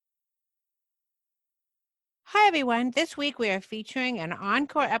Hi, everyone. This week we are featuring an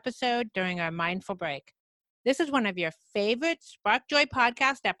encore episode during our Mindful Break. This is one of your favorite Spark Joy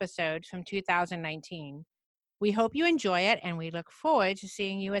podcast episodes from 2019. We hope you enjoy it, and we look forward to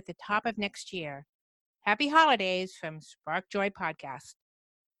seeing you at the top of next year. Happy holidays from Spark Joy Podcast.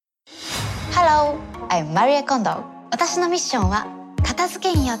 Hello, I'm Maria Kondo. 私のミッションは片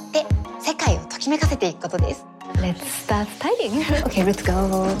付けによって世界をときめかせていくことです。Let's start tidying. Okay, let's go.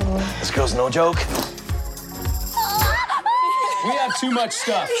 This girl's no joke. We have too much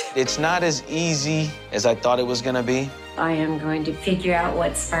stuff. It's not as easy as I thought it was gonna be. I am going to figure out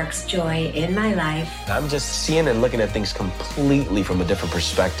what sparks joy in my life. I'm just seeing and looking at things completely from a different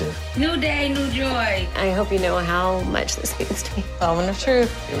perspective. New day, new joy. I hope you know how much this means to me. Moment of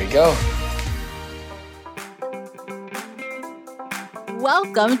truth. Here we go.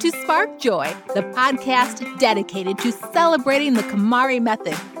 Welcome to Spark Joy, the podcast dedicated to celebrating the KonMari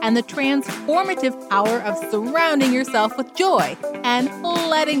method and the transformative power of surrounding yourself with joy and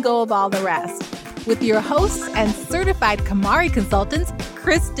letting go of all the rest. With your hosts and certified KonMari consultants,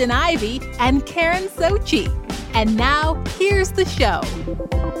 Kristen Ivy and Karen Sochi. And now, here's the show.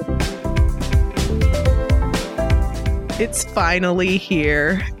 It's finally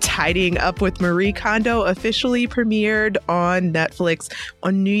here. Tidying Up with Marie Kondo officially premiered on Netflix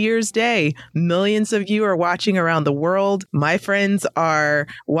on New Year's Day. Millions of you are watching around the world. My friends are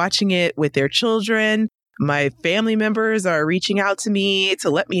watching it with their children. My family members are reaching out to me to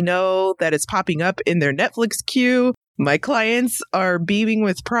let me know that it's popping up in their Netflix queue. My clients are beaming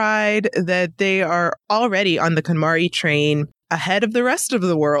with pride that they are already on the KonMari train ahead of the rest of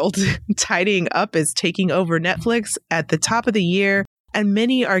the world. Tidying Up is taking over Netflix at the top of the year, and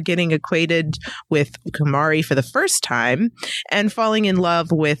many are getting acquainted with KonMari for the first time and falling in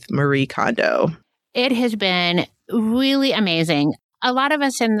love with Marie Kondo. It has been really amazing. A lot of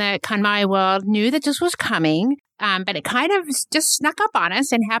us in the KonMari world knew that this was coming, but it kind of just snuck up on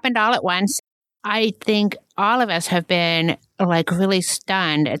us and happened all at once. I think all of us have been really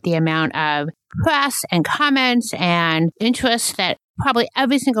stunned at the amount of press and comments and interest that probably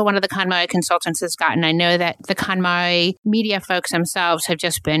every single one of the KonMari consultants has gotten. I know that the KonMari media folks themselves have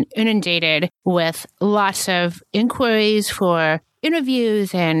just been inundated with lots of inquiries for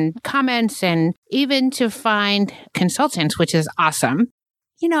interviews and comments, and even to find consultants, which is awesome.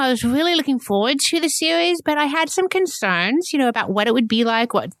 I was really looking forward to the series, but I had some concerns, about what it would be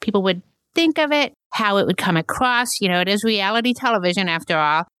like, what people would think of it, how it would come across. It is reality television after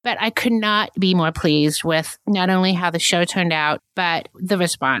all, but I could not be more pleased with not only how the show turned out, but the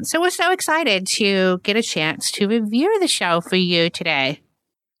response. So we're so excited to get a chance to review the show for you today.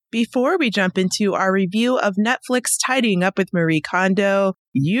 Before we jump into our review of Netflix Tidying Up with Marie Kondo,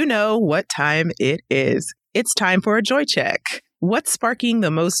 you know what time it is. It's time for a joy check. What's sparking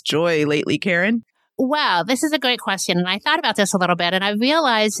the most joy lately, Karen? Wow, this is a great question. And I thought about this a little bit, and I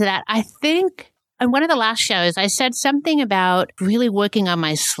realized that I think on one of the last shows, I said something about really working on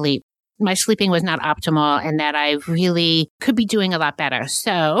my sleep. My sleeping was not optimal and that I really could be doing a lot better.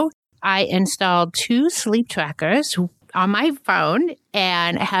 So I installed 2 sleep trackers on my phone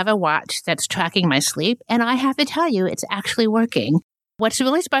and have a watch that's tracking my sleep. And I have to tell you, it's actually working. What's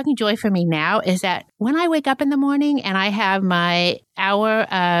really sparking joy for me now is that when I wake up in the morning and I have my hour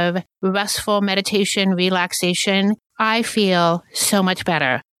of restful meditation, relaxation, I feel so much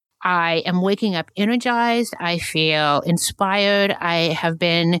better. I am waking up energized. I feel inspired. I have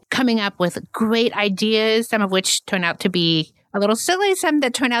been coming up with great ideas, some of which turn out to be a little silly, some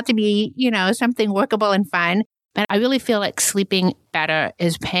that turn out to be, something workable and fun. But I really feel like sleeping better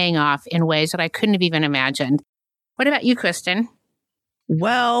is paying off in ways that I couldn't have even imagined. What about you, Kristen?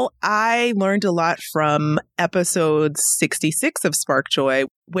 Well, I learned a lot from episode 66 of Spark Joy,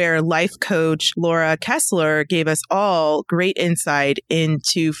 where life coach Laura Kessler gave us all great insight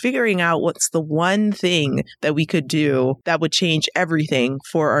into figuring out what's the one thing that we could do that would change everything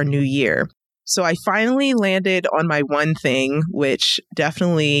for our new year. So I finally landed on my one thing, which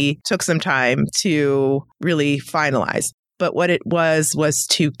definitely took some time to really finalize. But what it was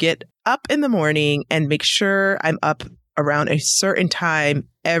to get up in the morning and make sure I'm up around a certain time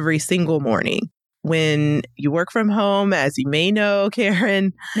every single morning. When you work from home, as you may know,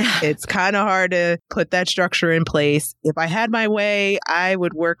 Karen, it's kind of hard to put that structure in place. If I had my way, I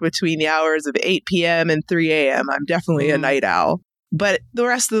would work between the hours of 8 p.m. and 3 a.m. I'm definitely a night owl. But the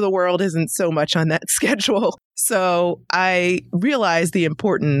rest of the world isn't so much on that schedule. So I realized the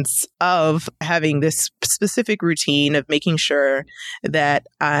importance of having this specific routine of making sure that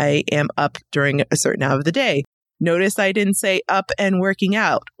I am up during a certain hour of the day. Notice I didn't say up and working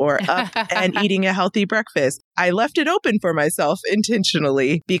out or up and eating a healthy breakfast. I left it open for myself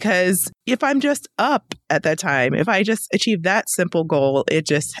intentionally because if I'm just up at that time, if I just achieve that simple goal, it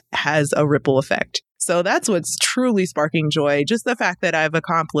just has a ripple effect. So that's what's truly sparking joy. Just the fact that I've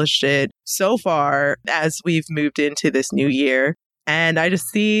accomplished it so far as we've moved into this new year. And I just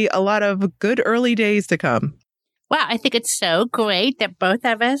see a lot of good early days to come. Wow, I think it's so great that both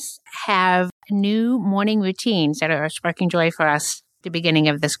of us have new morning routines that are sparking joy for us at the beginning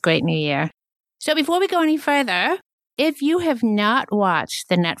of this great new year. So before we go any further, if you have not watched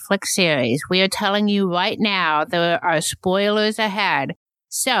the Netflix series, we are telling you right now there are spoilers ahead.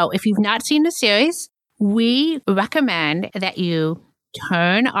 So if you've not seen the series, we recommend that you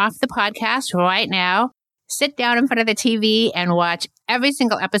turn off the podcast right now, sit down in front of the TV and watch every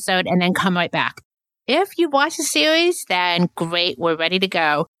single episode and then come right back. If you watch the series, then great, we're ready to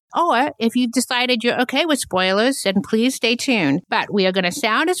go. Or if you've decided you're okay with spoilers, then please stay tuned. But we are going to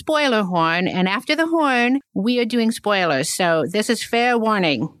sound a spoiler horn, and after the horn, we are doing spoilers. So this is fair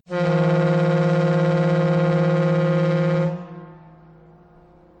warning.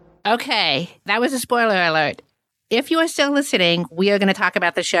 Okay, that was a spoiler alert. If you are still listening, we are going to talk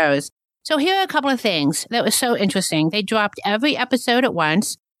about the shows. So here are a couple of things that was so interesting. They dropped every episode at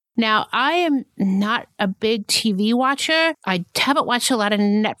once. Now, I am not a big TV watcher. I haven't watched a lot of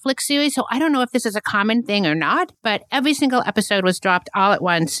Netflix series, so I don't know if this is a common thing or not, but every single episode was dropped all at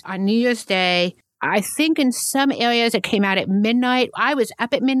once on New Year's Day. I think in some areas it came out at midnight. I was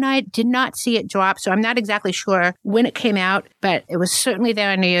up at midnight, did not see it drop, so I'm not exactly sure when it came out, but it was certainly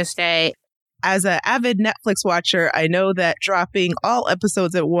there on New Year's Day. As an avid Netflix watcher, I know that dropping all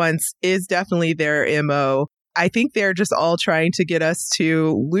episodes at once is definitely their MO. I think they're just all trying to get us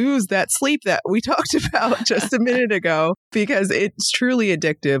to lose that sleep that we talked about just a minute ago, because it's truly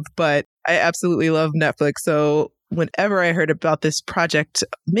addictive. But I absolutely love Netflix. So whenever I heard about this project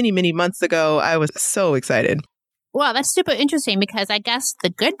many, many months ago, I was so excited. Well, that's super interesting because I guess the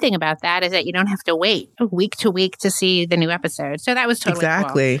good thing about that is that you don't have to wait week to week to see the new episode. So that was totally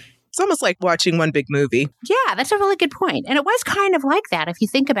exactly cool. It's almost like watching one big movie. Yeah, that's a really good point. And it was kind of like that if you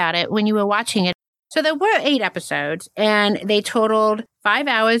think about it when you were watching it. So there were 8 episodes and they totaled 5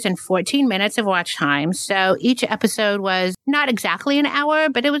 hours and 14 minutes of watch time. So each episode was not exactly an hour,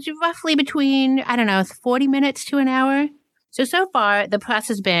 but it was roughly between, 40 minutes to an hour. So far, the press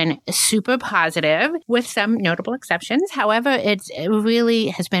has been super positive with some notable exceptions. However, it really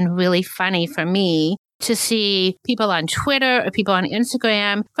has been really funny for me to see people on Twitter or people on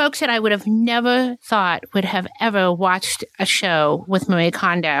Instagram, folks that I would have never thought would have ever watched a show with Marie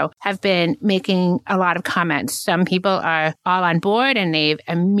Kondo have been making a lot of comments. Some people are all on board and they've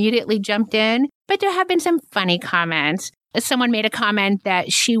immediately jumped in, but there have been some funny comments. Someone made a comment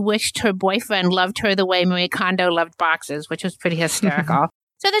that she wished her boyfriend loved her the way Marie Kondo loved boxes, which was pretty hysterical.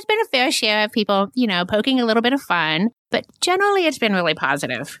 So there's been a fair share of people, poking a little bit of fun, but generally it's been really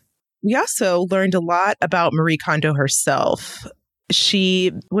positive. We also learned a lot about Marie Kondo herself.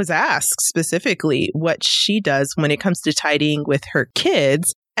 She was asked specifically what she does when it comes to tidying with her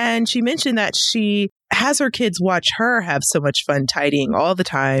kids. And she mentioned that she has her kids watch her have so much fun tidying all the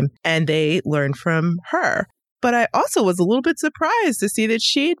time, and they learn from her. But I also was a little bit surprised to see that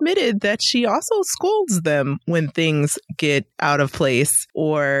she admitted that she also scolds them when things get out of place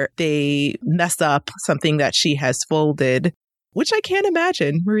or they mess up something that she has folded. Which I can't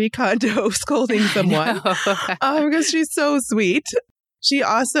imagine Marie Kondo scolding someone because she's so sweet. She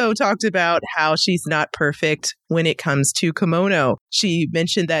also talked about how she's not perfect when it comes to kimono. She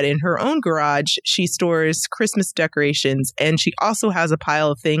mentioned that in her own garage, she stores Christmas decorations, and she also has a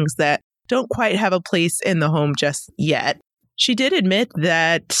pile of things that don't quite have a place in the home just yet. She did admit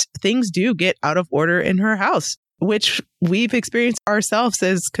that things do get out of order in her house, which we've experienced ourselves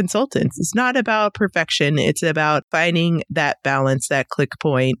as consultants. It's not about perfection. It's about finding that balance, that click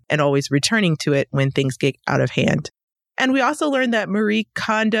point, and always returning to it when things get out of hand. And we also learned that Marie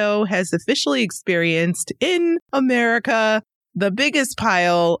Kondo has officially experienced in America the biggest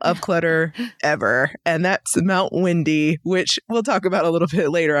pile of clutter ever. And that's Mount Windy, which we'll talk about a little bit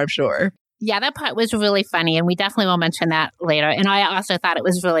later, I'm sure. Yeah, that part was really funny, and we definitely will mention that later. And I also thought it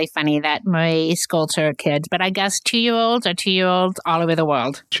was really funny that Marie scolds her kids, but I guess 2-year-olds are 2-year-olds all over the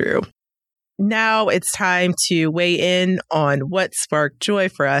world. True. Now it's time to weigh in on what sparked joy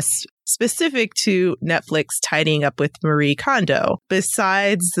for us, specific to Netflix tidying up with Marie Kondo,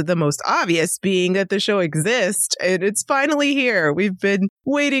 besides the most obvious being that the show exists and it's finally here. We've been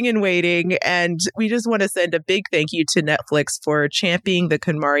waiting, and we just want to send a big thank you to Netflix for championing the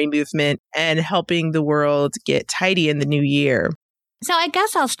KonMari movement and helping the world get tidy in the new year. So I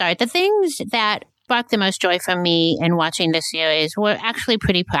guess I'll start. The things that sparked the most joy for me in watching this series were actually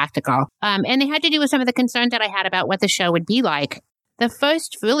pretty practical. And they had to do with some of the concerns that I had about what the show would be like. The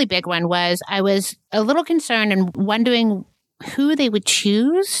first really big one was I was a little concerned and wondering who they would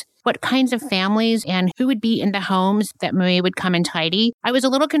choose, what kinds of families, and who would be in the homes that Marie would come and tidy. I was a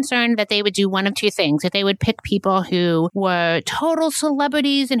little concerned that they would do one of two things, that they would pick people who were total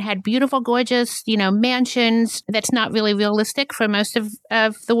celebrities and had beautiful, gorgeous, mansions that's not really realistic for most of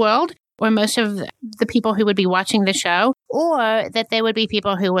the world, or most of the people who would be watching the show, or that they would be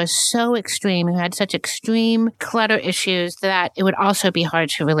people who were so extreme, who had such extreme clutter issues that it would also be hard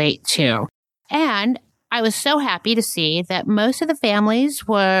to relate to. And I was so happy to see that most of the families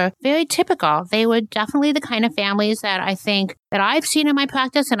were very typical. They were definitely the kind of families that I think that I've seen in my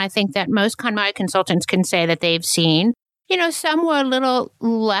practice, and I think that most KonMari consultants can say that they've seen. Some were a little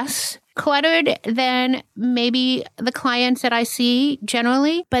less cluttered than maybe the clients that I see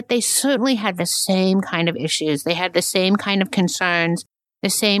generally, but they certainly had the same kind of issues. They had the same kind of concerns, the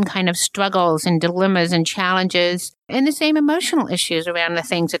same kind of struggles and dilemmas and challenges, and the same emotional issues around the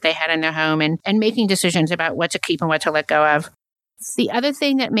things that they had in their home and making decisions about what to keep and what to let go of. The other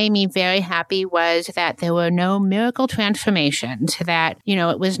thing that made me very happy was that there were no miracle transformations, that,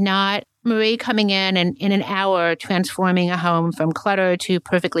 it was not Marie coming in and in an hour transforming a home from clutter to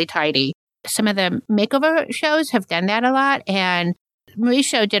perfectly tidy. Some of the makeover shows have done that a lot, and Marie's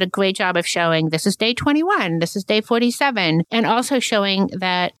show did a great job of showing this is day 21, this is day 47, and also showing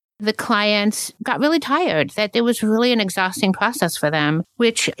that the clients got really tired, that it was really an exhausting process for them,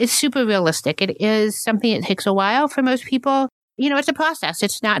 which is super realistic. It is something that takes a while for most people. It's a process.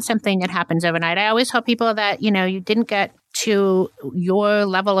 It's not something that happens overnight. I always tell people that, you didn't get to your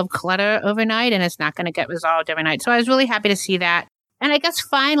level of clutter overnight, and it's not going to get resolved overnight. So I was really happy to see that. And I guess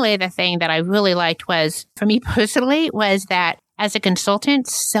finally, the thing that I really liked was, for me personally, was that as a consultant,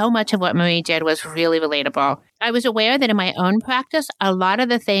 so much of what Marie did was really relatable. I was aware that in my own practice, a lot of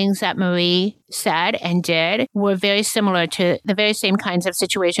the things that Marie said and did were very similar to the very same kinds of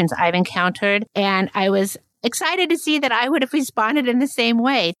situations I've encountered. And I was excited to see that I would have responded in the same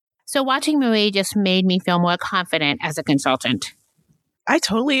way. So watching Marie just made me feel more confident as a consultant. I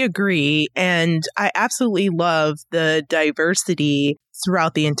totally agree. And I absolutely love the diversity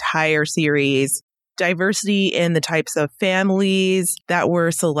throughout the entire series. Diversity in the types of families that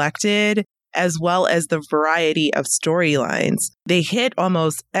were selected, as well as the variety of storylines. They hit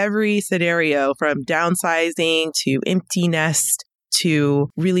almost every scenario, from downsizing to empty nest to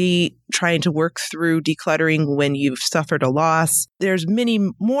really trying to work through decluttering when you've suffered a loss. There's many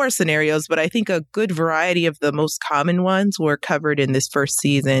more scenarios, but I think a good variety of the most common ones were covered in this first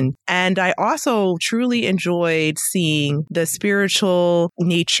season. And I also truly enjoyed seeing the spiritual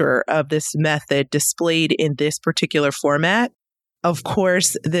nature of this method displayed in this particular format. Of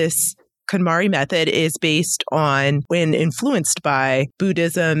course, this KonMari method is based on and influenced by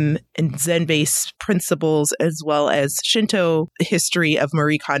Buddhism and Zen-based principles, as well as Shinto history of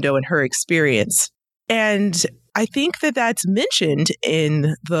Marie Kondo and her experience. And I think that that's mentioned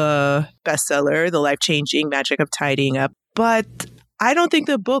in the bestseller, The Life-Changing Magic of Tidying Up. But I don't think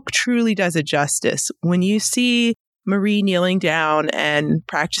the book truly does it justice. When you see Marie kneeling down and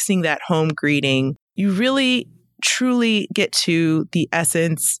practicing that home greeting, you really truly get to the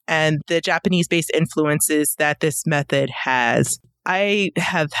essence and the Japanese-based influences that this method has. I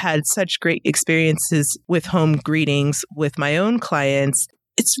have had such great experiences with home greetings with my own clients.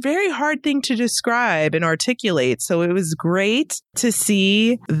 It's a very hard thing to describe and articulate. So it was great to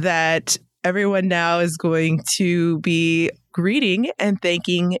see that everyone now is going to be greeting and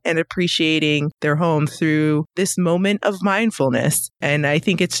thanking and appreciating their home through this moment of mindfulness. And I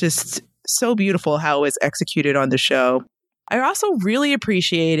think it's just so beautiful how it was executed on the show. I also really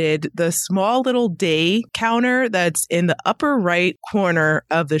appreciated the small little day counter that's in the upper right corner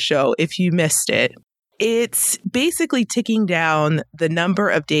of the show if you missed it. It's basically ticking down the number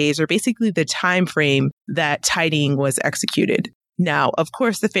of days, or basically the time frame that tidying was executed. Now, of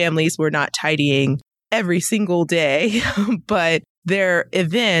course, the families were not tidying every single day, but their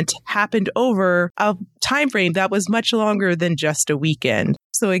event happened over a time frame that was much longer than just a weekend.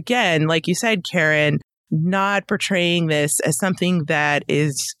 So again, like you said, Karen, not portraying this as something that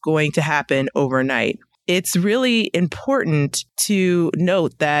is going to happen overnight. It's really important to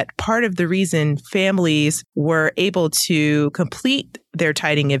note that part of the reason families were able to complete their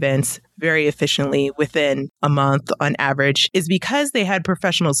tidying events very efficiently within a month on average is because they had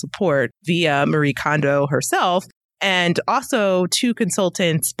professional support via Marie Kondo herself, and also 2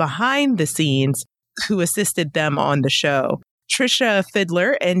 consultants behind the scenes who assisted them on the show. Trisha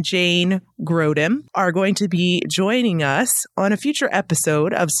Fiddler and Jane Grodin are going to be joining us on a future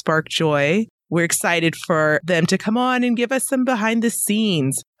episode of Spark Joy, we're excited for them to come on and give us some behind the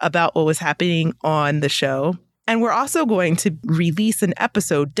scenes about what was happening on the show. And we're also going to release an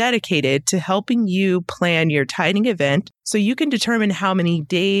episode dedicated to helping you plan your tiding event so you can determine how many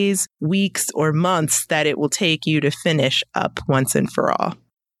days, weeks, or months that it will take you to finish up once and for all.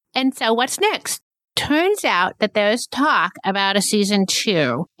 And so what's next? Turns out that there's talk about a season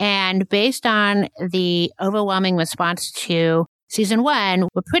 2. And based on the overwhelming response to season 1,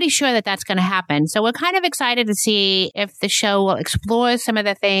 we're pretty sure that that's going to happen. So we're kind of excited to see if the show will explore some of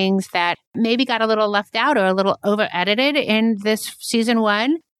the things that maybe got a little left out or a little over-edited in this season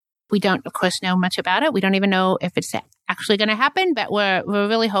 1. We don't, of course, know much about it. We don't even know if it's actually going to happen, but we're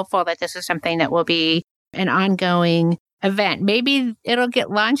really hopeful that this is something that will be an ongoing event. Maybe it'll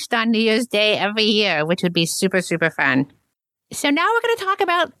get launched on New Year's Day every year, which would be super, super fun. So now we're going to talk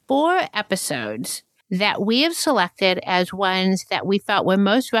about 4 episodes that we have selected as ones that we felt were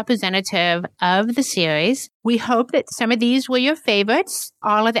most representative of the series. We hope that some of these were your favorites.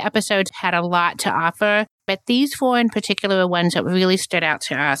 All of the episodes had a lot to offer, but these 4 in particular are ones that really stood out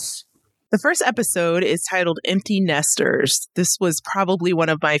to us. The first episode is titled Empty Nesters. This was probably one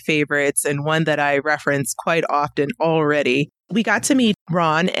of my favorites and one that I reference quite often already. We got to meet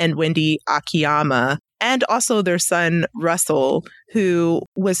Ron and Wendy Akiyama, and also their son, Russell, who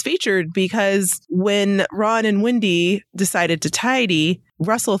was featured because when Ron and Wendy decided to tidy,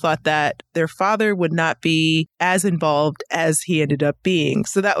 Russell thought that their father would not be as involved as he ended up being.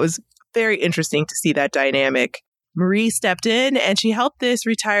 So that was very interesting to see that dynamic. Marie stepped in and she helped this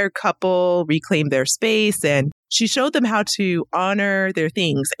retired couple reclaim their space, and she showed them how to honor their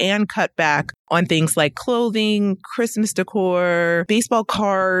things and cut back on things like clothing, Christmas decor, baseball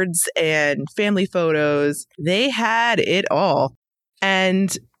cards, and family photos. They had it all.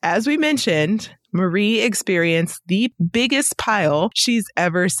 And as we mentioned, Marie experienced the biggest pile she's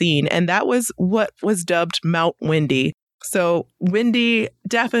ever seen, and that was what was dubbed Mount Wendy. So Wendy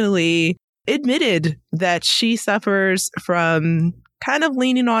definitely admitted that she suffers from kind of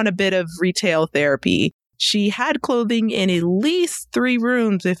leaning on a bit of retail therapy. She had clothing in at least 3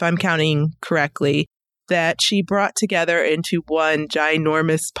 rooms, if I'm counting correctly, that she brought together into one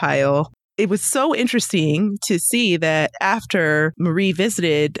ginormous pile. It was so interesting to see that after Marie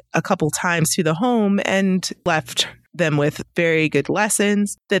visited a couple times to the home and left them with very good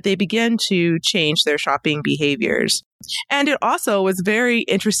lessons, that they began to change their shopping behaviors. And it also was very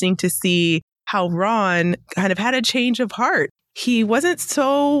interesting to see how Ron kind of had a change of heart. He wasn't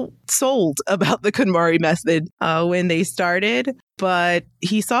so sold about the KonMari method when they started, but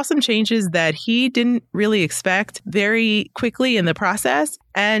he saw some changes that he didn't really expect very quickly in the process.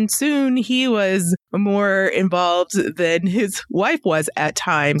 And soon he was more involved than his wife was at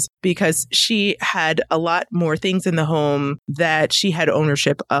times because she had a lot more things in the home that she had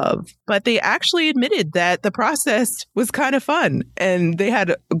ownership of. But they actually admitted that the process was kind of fun. And they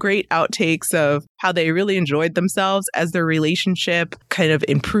had great outtakes of how they really enjoyed themselves as their relationship kind of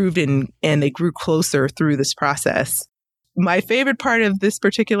improved and they grew closer through this process. My favorite part of this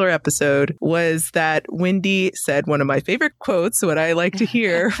particular episode was that Wendy said one of my favorite quotes, what I like to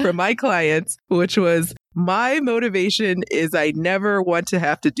hear from my clients, which was, "My motivation is I never want to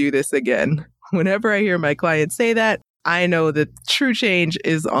have to do this again." Whenever I hear my clients say that, I know that true change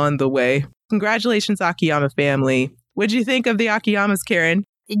is on the way. Congratulations, Akiyama family. What'd you think of the Akiyamas, Karen?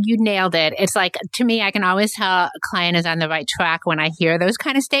 You nailed it. It's like, to me, I can always tell a client is on the right track when I hear those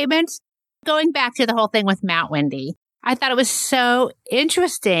kind of statements. Going back to the whole thing with Mount Wendy, I thought it was so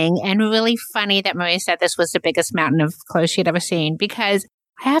interesting and really funny that Marie said this was the biggest mountain of clothes she'd ever seen, because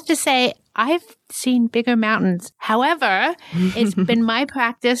I have to say, I've seen bigger mountains. However, it's been my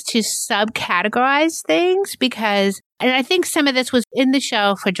practice to subcategorize things because, and I think some of this was in the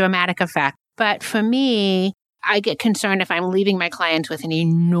show for dramatic effect, but for me, I get concerned if I'm leaving my clients with an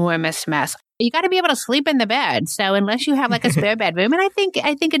enormous mess. You got to be able to sleep in the bed. So unless you have like a spare bedroom, and I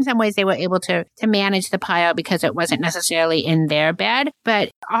think in some ways they were able to manage the pile because it wasn't necessarily in their bed.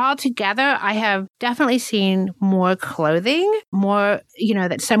 But altogether, I have definitely seen more clothing, more,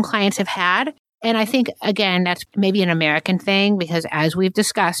 that some clients have had. And I think, again, that's maybe an American thing because as we've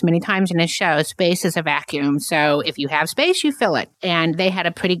discussed many times in this show, space is a vacuum. So if you have space, you fill it. And they had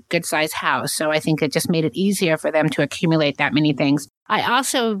a pretty good sized house. So I think it just made it easier for them to accumulate that many things. I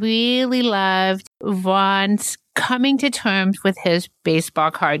also really loved Ron's coming to terms with his baseball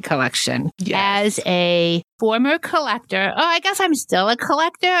card collection. Yes. As a former collector, I guess I'm still a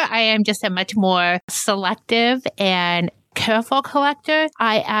collector. I am just a much more selective and careful collector,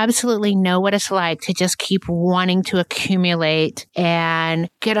 I absolutely know what it's like to just keep wanting to accumulate and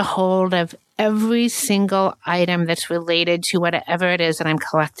get a hold of every single item that's related to whatever it is that I'm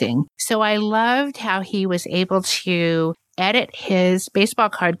collecting. So I loved how he was able to edit his baseball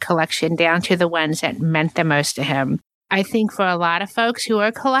card collection down to the ones that meant the most to him. I think for a lot of folks who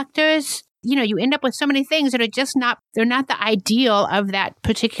are collectors, you end up with so many things that are just they're not the ideal of that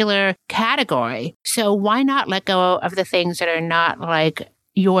particular category. So why not let go of the things that are not like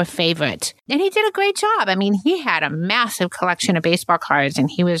your favorite? And he did a great job. I mean, he had a massive collection of baseball cards,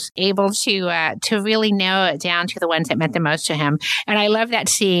 and he was able to really narrow it down to the ones that meant the most to him. And I love that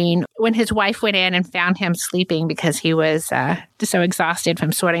scene when his wife went in and found him sleeping because he was just so exhausted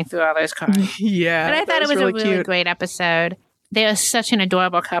from sorting through all those cards. Yeah. And I thought it was really a really cute. great episode. They are such an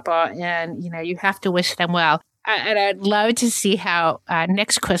adorable couple, and, you have to wish them well. And I'd love to see how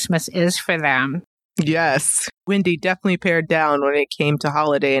next Christmas is for them. Yes. Wendy definitely pared down when it came to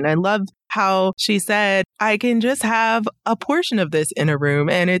holiday. And I love how she said, I can just have a portion of this in a room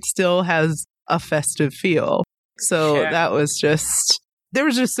and it still has a festive feel. So Sure. that was there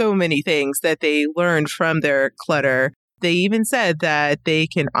was just so many things that they learned from their clutter. They even said that they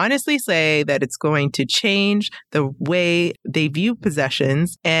can honestly say that it's going to change the way they view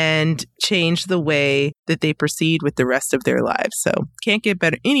possessions and change the way that they proceed with the rest of their lives. So can't get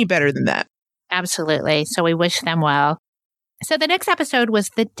any better than that. Absolutely. So we wish them well. So the next episode was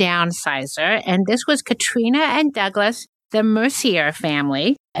The Downsizer, and this was Katrina and Douglas, the Mercier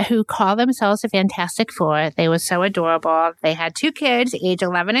family, who call themselves the Fantastic Four. They were so adorable. They had 2 kids, age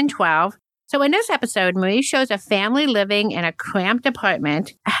 11 and 12. So in this episode, Marie shows a family living in a cramped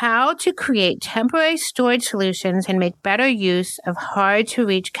apartment how to create temporary storage solutions and make better use of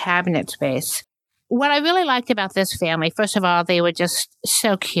hard-to-reach cabinet space. What I really liked about this family, first of all, they were just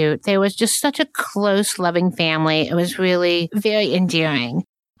so cute. They was just such a close, loving family. It was really very endearing.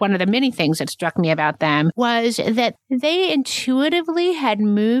 One of the many things that struck me about them was that they intuitively had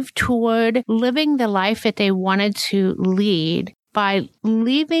moved toward living the life that they wanted to lead by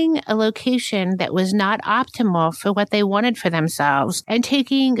leaving a location that was not optimal for what they wanted for themselves and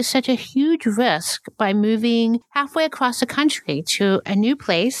taking such a huge risk by moving halfway across the country to a new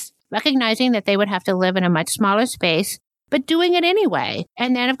place, recognizing that they would have to live in a much smaller space, but doing it anyway.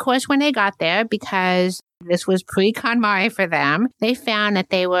 And then, of course, when they got there, because this was pre-KonMari for them, they found that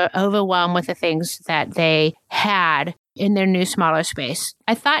they were overwhelmed with the things that they had in their new, smaller space.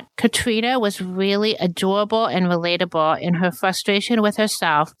 I thought Katrina was really adorable and relatable in her frustration with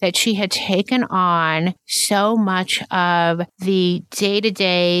herself that she had taken on so much of the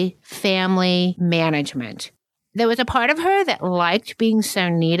day-to-day family management. There was a part of her that liked being so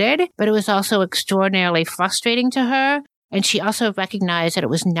needed, but it was also extraordinarily frustrating to her. And she also recognized that it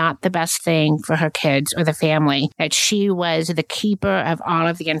was not the best thing for her kids or the family, that she was the keeper of all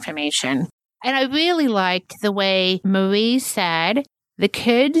of the information. And I really liked the way Marie said, the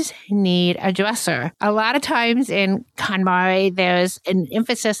kids need a dresser. A lot of times in KonMari, there's an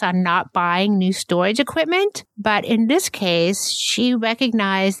emphasis on not buying new storage equipment. But in this case, she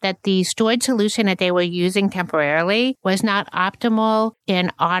recognized that the storage solution that they were using temporarily was not optimal in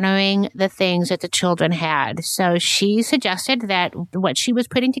honoring the things that the children had. So she suggested that what she was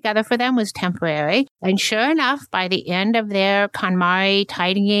putting together for them was temporary. And sure enough, by the end of their KonMari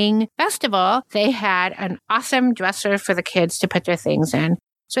tidying festival, they had an awesome dresser for the kids to put their things in.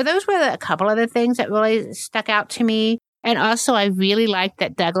 So those were a couple of the things that really stuck out to me. And also, I really liked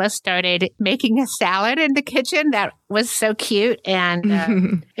that Douglas started making a salad in the kitchen. That was so cute.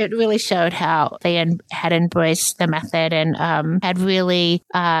 And it really showed how they had embraced the method and had really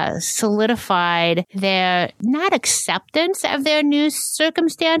solidified their, not acceptance of their new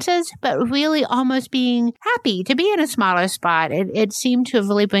circumstances, but really almost being happy to be in a smaller spot. It seemed to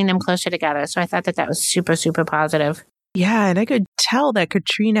really bring them closer together. So I thought that was super, super positive. Yeah, and I could tell that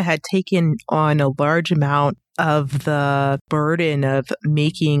Katrina had taken on a large amount of the burden of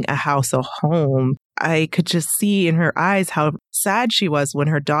making a house a home. I could just see in her eyes how sad she was when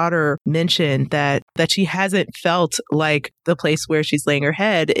her daughter mentioned that she hasn't felt like the place where she's laying her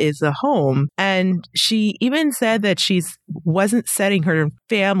head is a home. And she even said that she wasn't setting her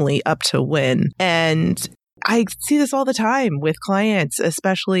family up to win. And I see this all the time with clients,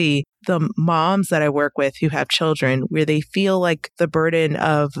 especially the moms that I work with who have children, where they feel like the burden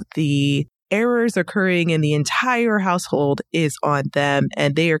of the errors occurring in the entire household is on them,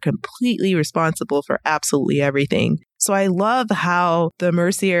 and they are completely responsible for absolutely everything. So I love how the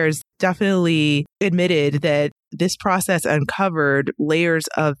Merciers definitely admitted that this process uncovered layers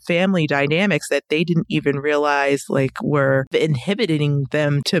of family dynamics that they didn't even realize were inhibiting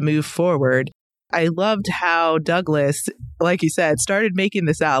them to move forward. I loved how Douglas, like you said, started making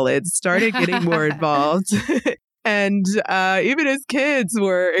the salads, started getting more involved. And even his kids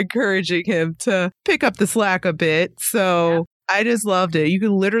were encouraging him to pick up the slack a bit. So I just loved it. You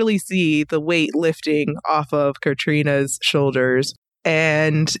could literally see the weight lifting off of Katrina's shoulders.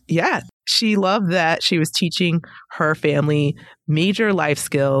 And yeah, she loved that she was teaching her family major life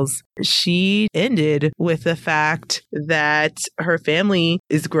skills. She ended with the fact that her family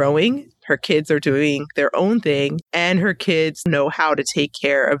is growing. Her kids are doing their own thing, and her kids know how to take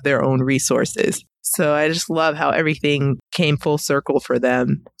care of their own resources. So I just love how everything came full circle for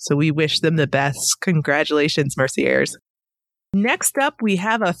them. So we wish them the best. Congratulations, Merciers. Next up, we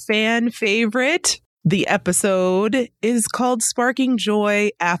have a fan favorite. The episode is called Sparking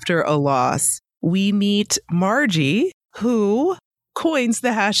Joy After a Loss. We meet Margie, who coins the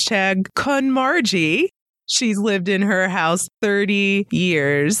hashtag #ConMargie. She's lived in her house 30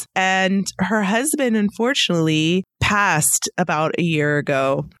 years, and her husband, unfortunately, passed about a year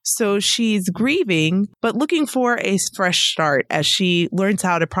ago. So she's grieving, but looking for a fresh start as she learns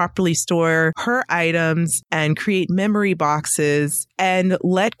how to properly store her items and create memory boxes and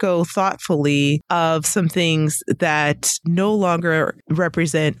let go thoughtfully of some things that no longer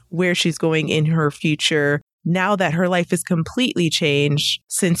represent where she's going in her future now that her life is completely changed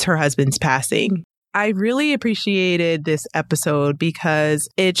since her husband's passing. I really appreciated this episode because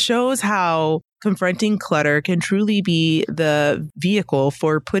it shows how confronting clutter can truly be the vehicle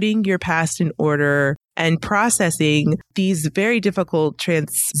for putting your past in order and processing these very difficult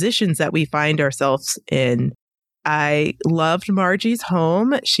transitions that we find ourselves in. I loved Margie's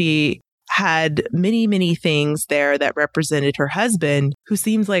home. She had many, many things there that represented her husband, who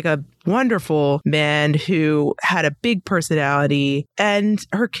seems like a wonderful man who had a big personality. And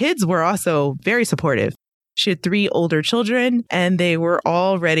her kids were also very supportive. She had 3 older children, and they were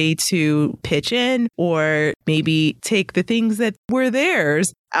all ready to pitch in or maybe take the things that were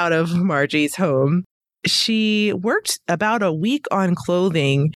theirs out of Margie's home. She worked about a week on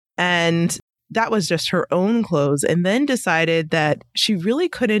clothing, and that was just her own clothes, and then decided that she really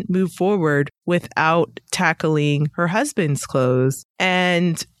couldn't move forward without tackling her husband's clothes.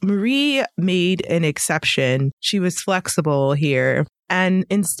 And Marie made an exception. She was flexible here. And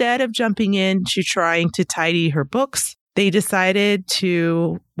instead of jumping in to trying to tidy her books, Margie decided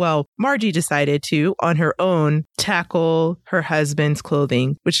to, on her own, tackle her husband's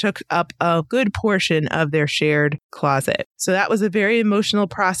clothing, which took up a good portion of their shared closet. So that was a very emotional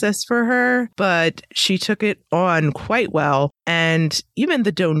process for her, but she took it on quite well. And even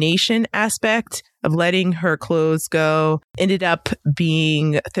the donation aspect of letting her clothes go ended up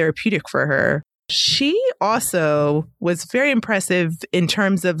being therapeutic for her. She also was very impressive in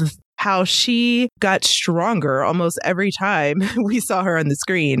terms of how she got stronger almost every time we saw her on the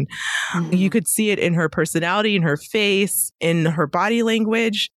screen. Mm-hmm. You could see it in her personality, in her face, in her body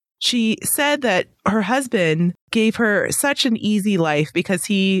language. She said that her husband gave her such an easy life because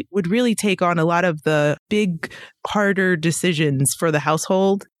he would really take on a lot of the big, harder decisions for the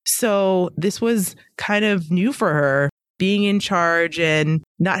household. So this was kind of new for her, being in charge and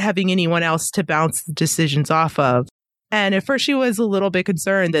not having anyone else to bounce the decisions off of. And at first she was a little bit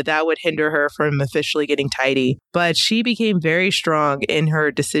concerned that that would hinder her from officially getting tidy, but she became very strong in her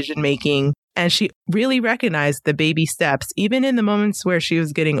decision making, and she really recognized the baby steps, even in the moments where she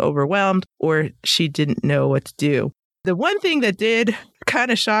was getting overwhelmed or she didn't know what to do. The one thing that did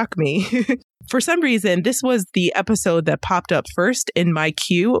kind of shock me, for some reason, this was the episode that popped up first in my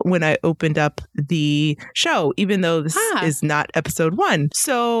queue when I opened up the show, even though this is not episode 1.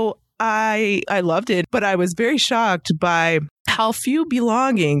 So I loved it, but I was very shocked by how few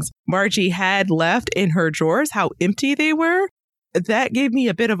belongings Margie had left in her drawers, how empty they were. That gave me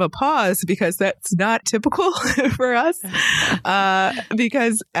a bit of a pause because that's not typical for us.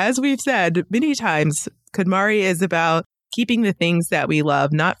 Because as we've said many times, KonMari is about keeping the things that we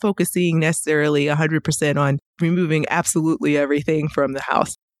love, not focusing necessarily 100% on removing absolutely everything from the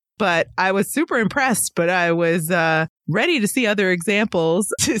house. But I was super impressed, but I was ready to see other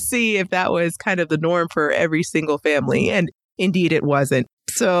examples to see if that was kind of the norm for every single family. And indeed, it wasn't.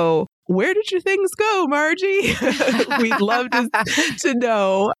 So where did your things go, Margie? We'd love to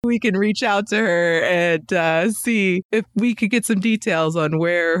know. We can reach out to her and see if we could get some details on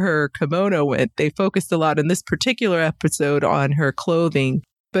where her kimono went. They focused a lot in this particular episode on her clothing,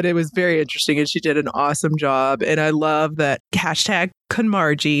 but it was very interesting and she did an awesome job. And I love that hashtag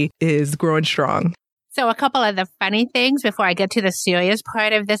KonMargie is growing strong. So a couple of the funny things before I get to the serious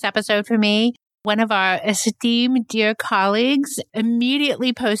part of this episode for me. one of our esteemed dear colleagues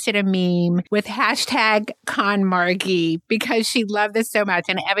immediately posted a meme with hashtag #ConMargie because she loved this so much.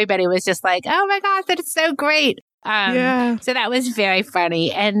 And everybody was just like, oh my gosh, that is so great. So that was very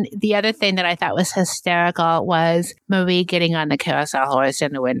funny. And the other thing that I thought was hysterical was Marie getting on the carousel horse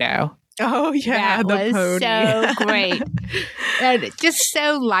in the window. Oh, yeah. That was pony. so great. And just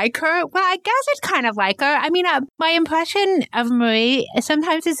so like her. Well, I guess it's kind of like her. I mean, my impression of Marie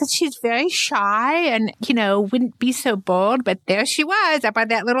sometimes is that she's very shy and, wouldn't be so bold. But there she was up on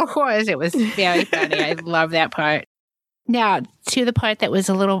that little horse. It was very funny. I love that part. Now, to the part that was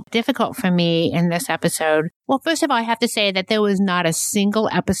a little difficult for me in this episode. Well, first of all, I have to say that there was not a single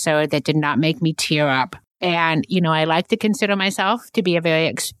episode that did not make me tear up. And, I like to consider myself to be a very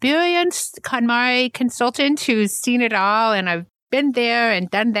experienced KonMari consultant who's seen it all. And I've been there and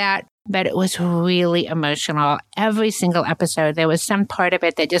done that. But it was really emotional. Every single episode, there was some part of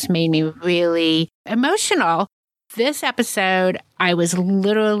it that just made me really emotional. This episode, I was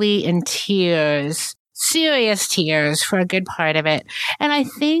literally in tears, serious tears for a good part of it. And I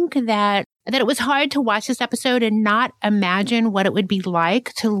think that it was hard to watch this episode and not imagine what it would be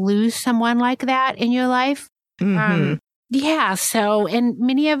like to lose someone like that in your life. Mm-hmm. And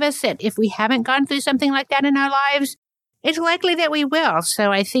many of us, if we haven't gone through something like that in our lives, it's likely that we will.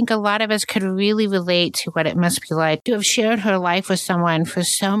 So I think a lot of us could really relate to what it must be like to have shared her life with someone for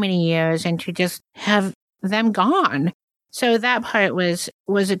so many years and to just have them gone. So that part was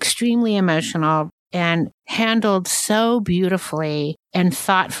extremely emotional and handled so beautifully and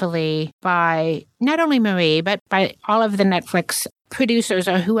thoughtfully by not only Marie, but by all of the Netflix producers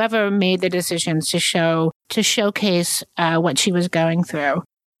or whoever made the decisions to showcase what she was going through.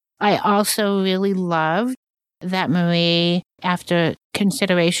 I also really loved that Marie, after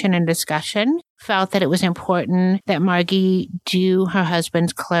consideration and discussion, felt that it was important that Margie do her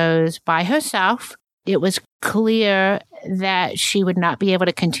husband's clothes by herself. It was clear that she would not be able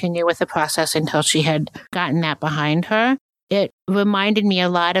to continue with the process until she had gotten that behind her. It reminded me a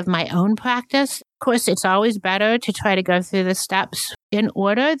lot of my own practice. Of course, it's always better to try to go through the steps in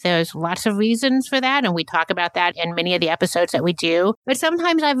order. There's lots of reasons for that, and we talk about that in many of the episodes that we do. But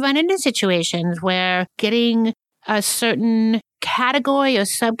sometimes I've run into situations where getting a certain category or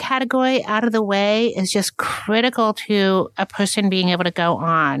subcategory out of the way is just critical to a person being able to go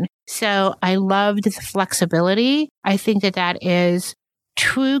on. So I loved the flexibility. I think that is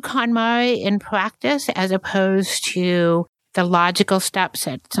true KonMari in practice as opposed to the logical steps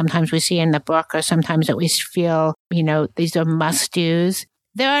that sometimes we see in the book or sometimes that we feel, these are must-dos.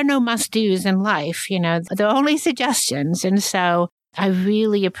 There are no must-dos in life, they're only suggestions. And so I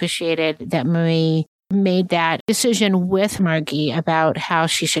really appreciated that Marie made that decision with Margie about how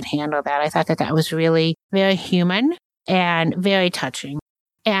she should handle that. I thought that was really very human and very touching.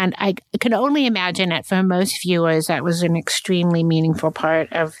 And I can only imagine that for most viewers, that was an extremely meaningful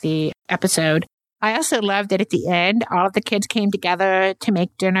part of the episode. I also loved that at the end, all of the kids came together to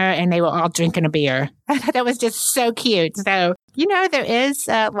make dinner and they were all drinking a beer. I thought that was just so cute. So, there is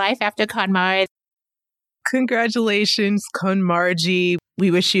life after KonMari. Congratulations, KonMargie.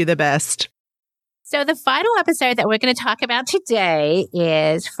 We wish you the best. So the final episode that we're going to talk about today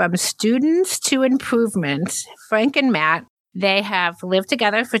is From Students to Improvement. Frank and Matt, they have lived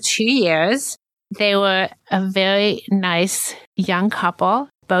together for 2 years. They were a very nice young couple,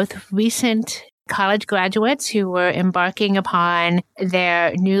 both recent college graduates who were embarking upon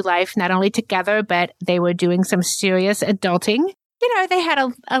their new life, not only together, but they were doing some serious adulting. They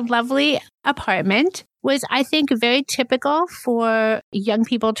had a lovely apartment. Was, I think, very typical for young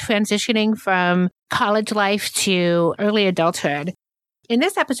people transitioning from college life to early adulthood. In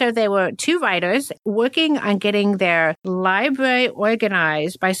this episode, there were 2 writers working on getting their library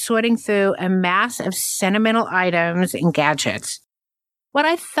organized by sorting through a mass of sentimental items and gadgets. What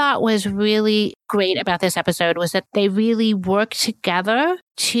I thought was really great about this episode was that they really worked together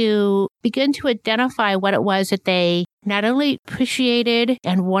to begin to identify what it was that they not only appreciated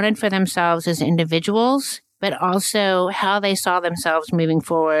and wanted for themselves as individuals, but also how they saw themselves moving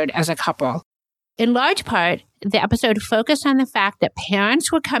forward as a couple. In large part, the episode focused on the fact that parents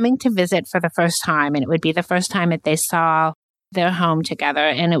were coming to visit for the first time, and it would be the first time that they saw their home together,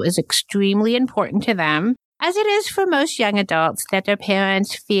 and it was extremely important to them, as it is for most young adults, that their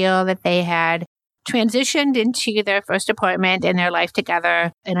parents feel that they had transitioned into their first apartment and their life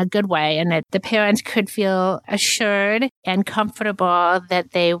together in a good way, and that the parents could feel assured and comfortable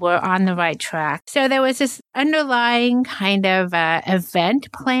that they were on the right track. So there was this underlying kind of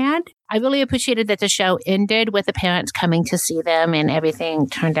event planned. I really appreciated that the show ended with the parents coming to see them and everything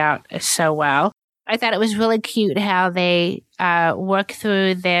turned out so well. I thought it was really cute how they work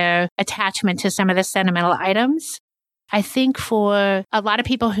through their attachment to some of the sentimental items. I think for a lot of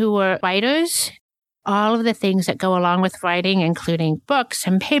people who were writers, all of the things that go along with writing, including books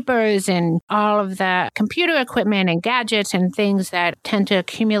and papers and all of the computer equipment and gadgets and things that tend to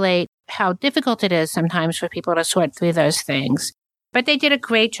accumulate, how difficult it is sometimes for people to sort through those things. But they did a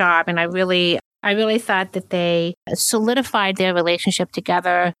great job, and I really thought that they solidified their relationship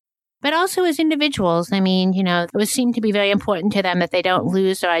together, but also as individuals. I mean, it seemed to be very important to them that they don't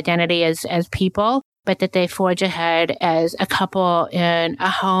lose their identity as people, but that they forge ahead as a couple in a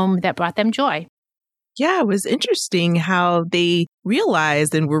home that brought them joy. Yeah, it was interesting how they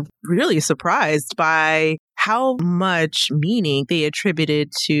realized and were really surprised by how much meaning they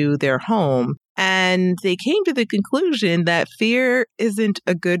attributed to their home. And they came to the conclusion that fear isn't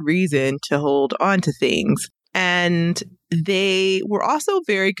a good reason to hold on to things. And they were also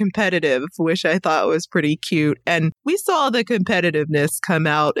very competitive, which I thought was pretty cute. And we saw the competitiveness come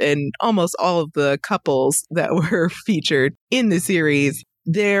out in almost all of the couples that were featured in the series.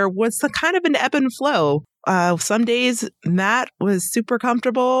 There was a kind of an ebb and flow. Some days Matt was super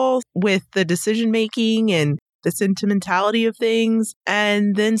comfortable with the decision making and the sentimentality of things.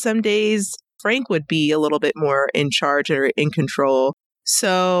 And then some days Frank would be a little bit more in charge or in control.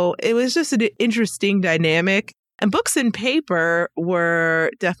 So it was just an interesting dynamic. And books and paper were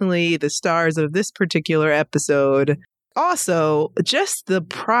definitely the stars of this particular episode. Also, just the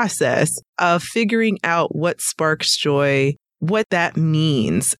process of figuring out what sparks joy, what that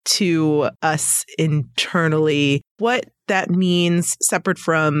means to us internally, what that means separate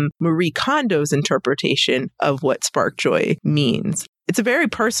from Marie Kondo's interpretation of what spark joy means. It's a very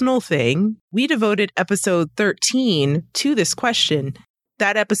personal thing. We devoted episode 13 to this question.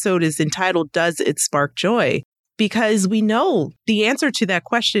 That episode is entitled, Does It Spark Joy? Because we know the answer to that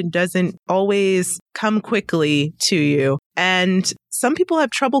question doesn't always come quickly to you. And some people have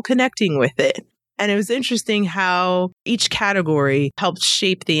trouble connecting with it. And it was interesting how each category helped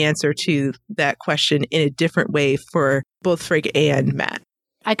shape the answer to that question in a different way for both Frank and Matt.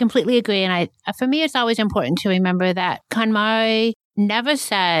 I completely agree. And for me, it's always important to remember that KonMari never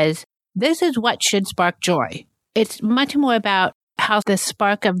says, this is what should spark joy. It's much more about how the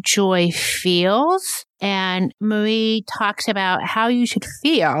spark of joy feels. And Marie talks about how you should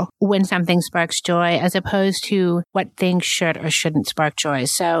feel when something sparks joy as opposed to what things should or shouldn't spark joy.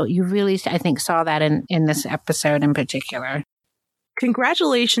 So you really, I think, saw that in this episode in particular.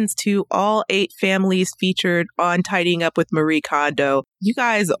 Congratulations to all 8 families featured on Tidying Up with Marie Kondo. You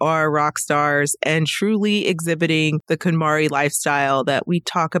guys are rock stars and truly exhibiting the KonMari lifestyle that we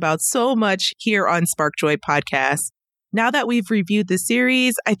talk about so much here on Spark Joy Podcast. Now that we've reviewed the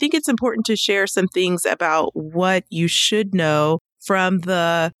series, I think it's important to share some things about what you should know from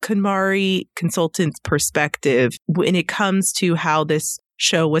the KonMari consultant's perspective when it comes to how this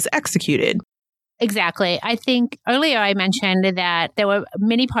show was executed. Exactly. I think earlier I mentioned that there were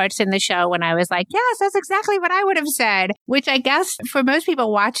many parts in the show when I was like, yes, that's exactly what I would have said, which I guess for most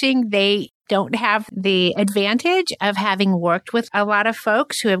people watching, they don't have the advantage of having worked with a lot of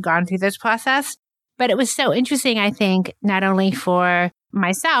folks who have gone through this process. But it was so interesting, I think, not only for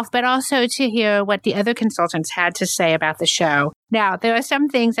myself, but also to hear what the other consultants had to say about the show. Now, there are some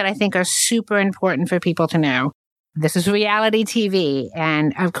things that I think are super important for people to know. This is reality TV.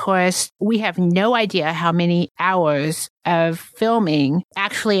 And of course, we have no idea how many hours of filming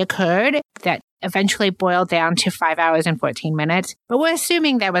actually occurred that eventually boiled down to 5 hours and 14 minutes. But we're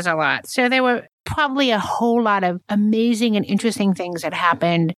assuming there was a lot. So there were probably a whole lot of amazing and interesting things that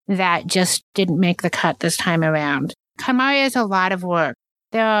happened that just didn't make the cut this time around. KonMari is a lot of work.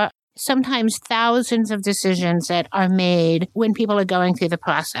 There are sometimes thousands of decisions that are made when people are going through the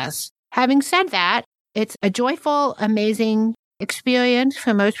process. Having said that, it's a joyful, amazing experience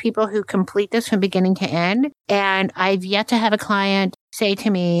for most people who complete this from beginning to end. And I've yet to have a client say to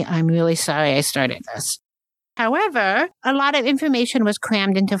me, I'm really sorry I started this. However, a lot of information was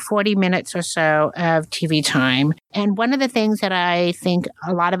crammed into 40 minutes or so of TV time. And one of the things that I think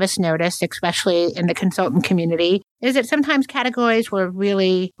a lot of us noticed, especially in the consultant community, is that sometimes categories were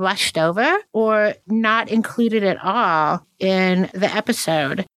really rushed over or not included at all in the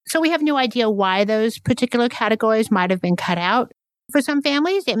episode. So we have no idea why those particular categories might have been cut out. For some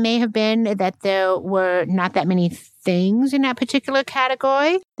families, it may have been that there were not that many things in that particular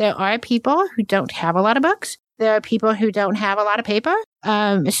category. There are people who don't have a lot of books. There are people who don't have a lot of paper.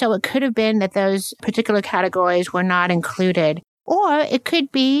 So it could have been that those particular categories were not included. Or it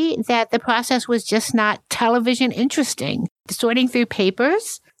could be that the process was just not television interesting. Sorting through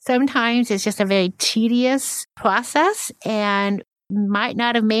papers sometimes is just a very tedious process. And might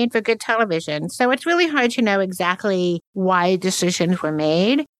not have made for good television. So it's really hard to know exactly why decisions were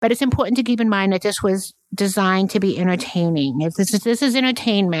made, but it's important to keep in mind that this was designed to be entertaining. If this is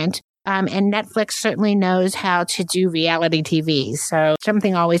entertainment, and Netflix certainly knows how to do reality TV. So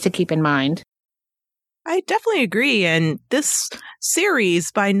something always to keep in mind. I definitely agree. And this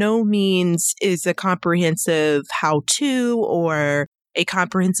series by no means is a comprehensive how-to or a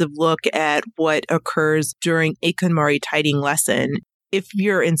comprehensive look at what occurs during a KonMari tidying lesson. If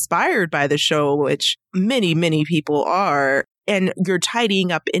you're inspired by the show, which many, many people are, and you're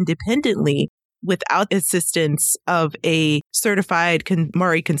tidying up independently without assistance of a certified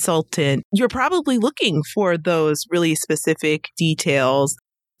KonMari consultant, you're probably looking for those really specific details.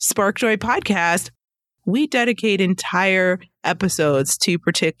 Spark Joy Podcast, we dedicate entire episodes to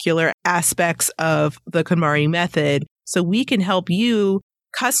particular aspects of the KonMari method so we can help you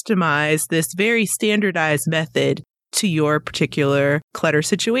customize this very standardized method to your particular clutter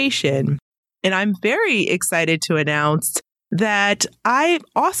situation. And I'm very excited to announce that I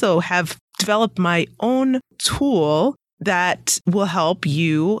also have developed my own tool that will help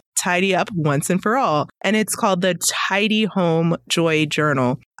you tidy up once and for all. And it's called the Tidy Home Joy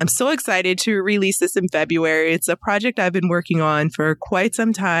Journal. I'm so excited to release this in February. It's a project I've been working on for quite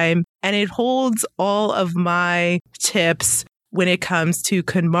some time, and it holds all of my tips when it comes to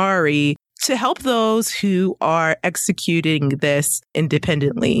KonMari to help those who are executing this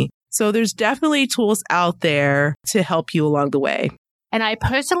independently. So there's definitely tools out there to help you along the way. And I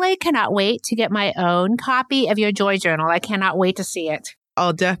personally cannot wait to get my own copy of your Joy Journal. I cannot wait to see it.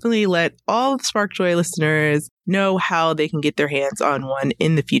 I'll definitely let all Spark Joy listeners know how they can get their hands on one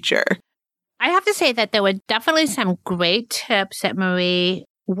in the future. I have to say that there were definitely some great tips that Marie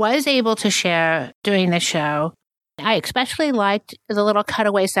was able to share during the show. I especially liked the little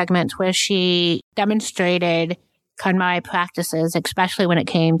cutaway segments where she demonstrated KonMari practices, especially when it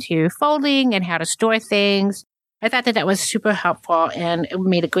came to folding and how to store things. I thought that was super helpful and it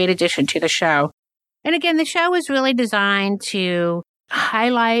made a great addition to the show. And again, the show was really designed to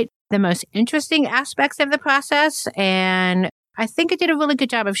highlight the most interesting aspects of the process. And I think it did a really good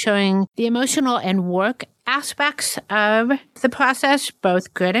job of showing the emotional and work aspects of the process,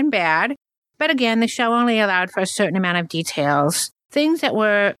 both good and bad. But again, the show only allowed for a certain amount of details, things that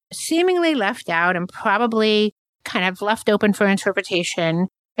were seemingly left out and probably kind of left open for interpretation.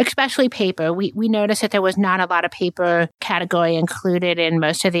 Especially paper. We noticed that there was not a lot of paper category included in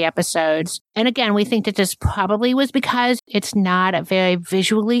most of the episodes. And again, we think that this probably was because it's not a very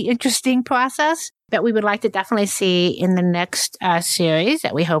visually interesting process, but we would like to definitely see in the next series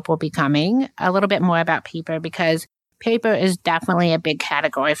that we hope will be coming a little bit more about paper, because paper is definitely a big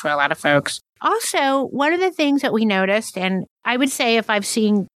category for a lot of folks. Also, one of the things that we noticed, and I would say if I've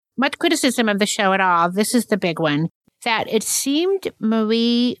seen much criticism of the show at all, this is the big one, that it seemed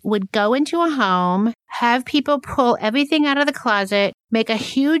Marie would go into a home, have people pull everything out of the closet, make a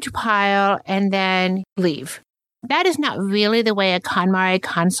huge pile, and then leave. That is not really the way a KonMari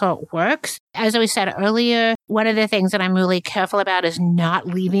consult works. As we said earlier, one of the things that I'm really careful about is not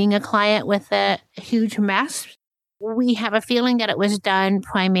leaving a client with a huge mess. We have a feeling that it was done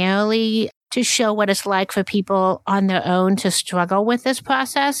primarily to show what it's like for people on their own to struggle with this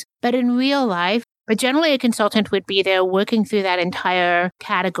process. But in real life, generally a consultant would be there working through that entire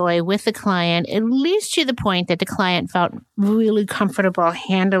category with the client, at least to the point that the client felt really comfortable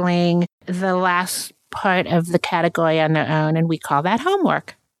handling the last part of the category on their own. And we call that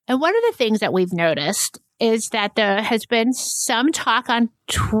homework. And one of the things that we've noticed is that there has been some talk on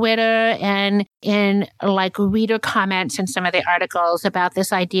Twitter and in like reader comments in some of the articles about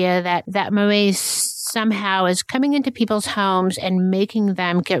this idea that Marie somehow is coming into people's homes and making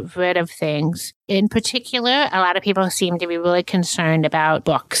them get rid of things. In particular, a lot of people seem to be really concerned about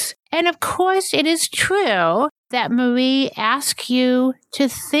books. And of course, it is true that Marie asks you to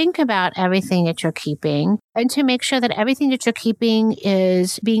think about everything that you're keeping and to make sure that everything that you're keeping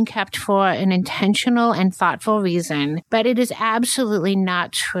is being kept for an intentional and thoughtful reason. But it is absolutely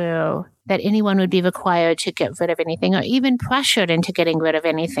not true that anyone would be required to get rid of anything or even pressured into getting rid of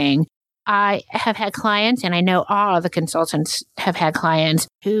anything. I have had clients, and I know all of the consultants have had clients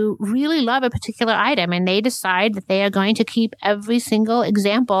who really love a particular item, and they decide that they are going to keep every single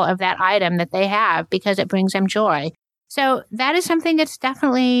example of that item that they have because it brings them joy. So that is something that's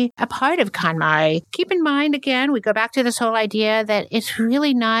definitely a part of KonMari. Keep in mind, again, we go back to this whole idea that it's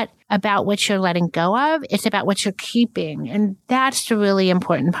really not about what you're letting go of. It's about what you're keeping. And that's the really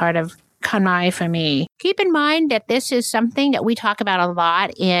important part of KonMari for me. Keep in mind that this is something that we talk about a lot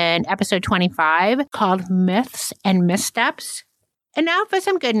in episode 25 called Myths and Missteps. And now for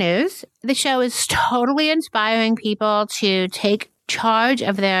some good news. The show is totally inspiring people to take charge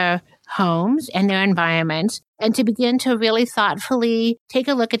of their homes and their environments, and to begin to really thoughtfully take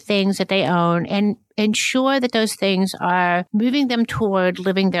a look at things that they own and ensure that those things are moving them toward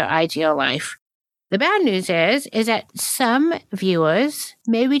living their ideal life. The bad news is that some viewers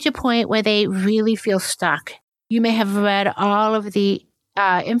may reach a point where they really feel stuck. You may have read all of the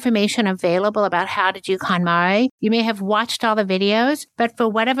information available about how to do KonMari. You may have watched all the videos, but for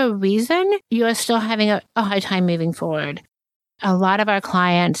whatever reason, you are still having a hard time moving forward. A lot of our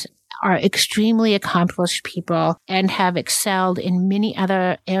clients are extremely accomplished people and have excelled in many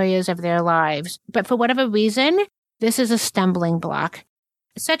other areas of their lives. But for whatever reason, this is a stumbling block.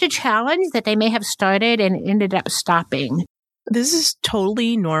 Such a challenge that they may have started and ended up stopping. This is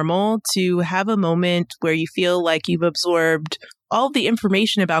totally normal to have a moment where you feel like you've absorbed all the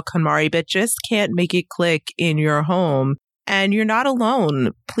information about KonMari, but just can't make it click in your home. And you're not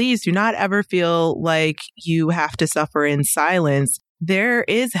alone. Please do not ever feel like you have to suffer in silence. There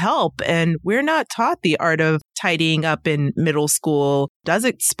is help, and we're not taught the art of tidying up in middle school. Does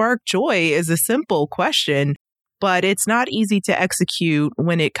it spark joy is a simple question, but it's not easy to execute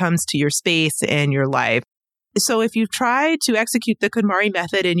when it comes to your space and your life. So if you've tried to execute the KonMari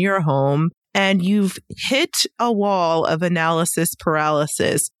method in your home and you've hit a wall of analysis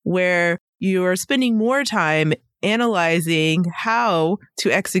paralysis where you are spending more time analyzing how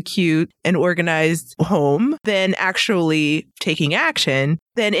to execute an organized home than actually taking action,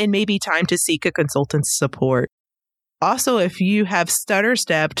 then it may be time to seek a consultant's support. Also, if you have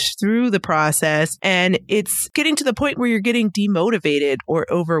stutter-stepped through the process and it's getting to the point where you're getting demotivated or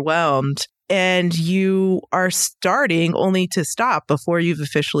overwhelmed, and you are starting only to stop before you've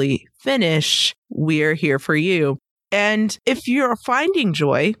officially finished, we're here for you. And if you're finding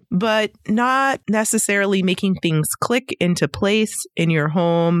joy, but not necessarily making things click into place in your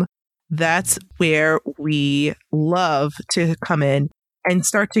home, that's where we love to come in and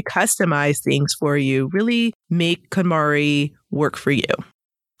start to customize things for you. Really make KonMari work for you.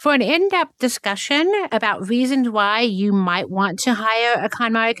 For an in-depth discussion about reasons why you might want to hire a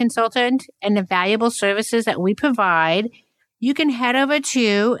KonMari consultant and the valuable services that we provide, you can head over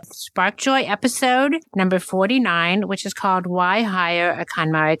to Spark Joy episode number 49, which is called Why Hire a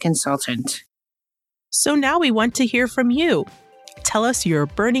KonMari Consultant. So now we want to hear from you. Tell us your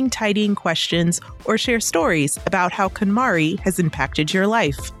burning tidying questions or share stories about how KonMari has impacted your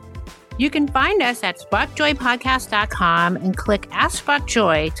life. You can find us at sparkjoypodcast.com and click Ask Spark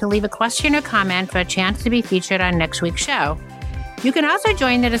Joy to leave a question or comment for a chance to be featured on next week's show. You can also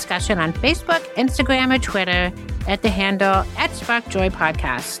join the discussion on Facebook, Instagram, or Twitter at the handle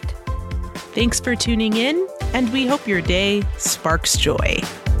 @SparkJoyPodcast. Thanks for tuning in, and we hope your day sparks joy.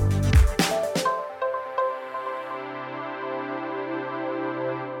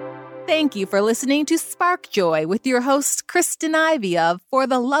 Thank you for listening to Spark Joy with your hosts Kristen Ivy of For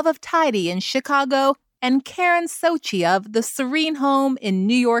the Love of Tidy in Chicago and Karen Sochi of The Serene Home in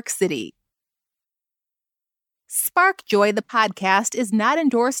New York City. Spark Joy, the podcast, is not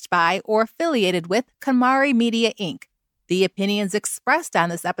endorsed by or affiliated with KonMari Media, Inc. The opinions expressed on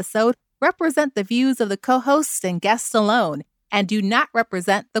this episode represent the views of the co-hosts and guests alone and do not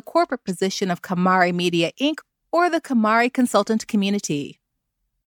represent the corporate position of KonMari Media, Inc. or the KonMari consultant community.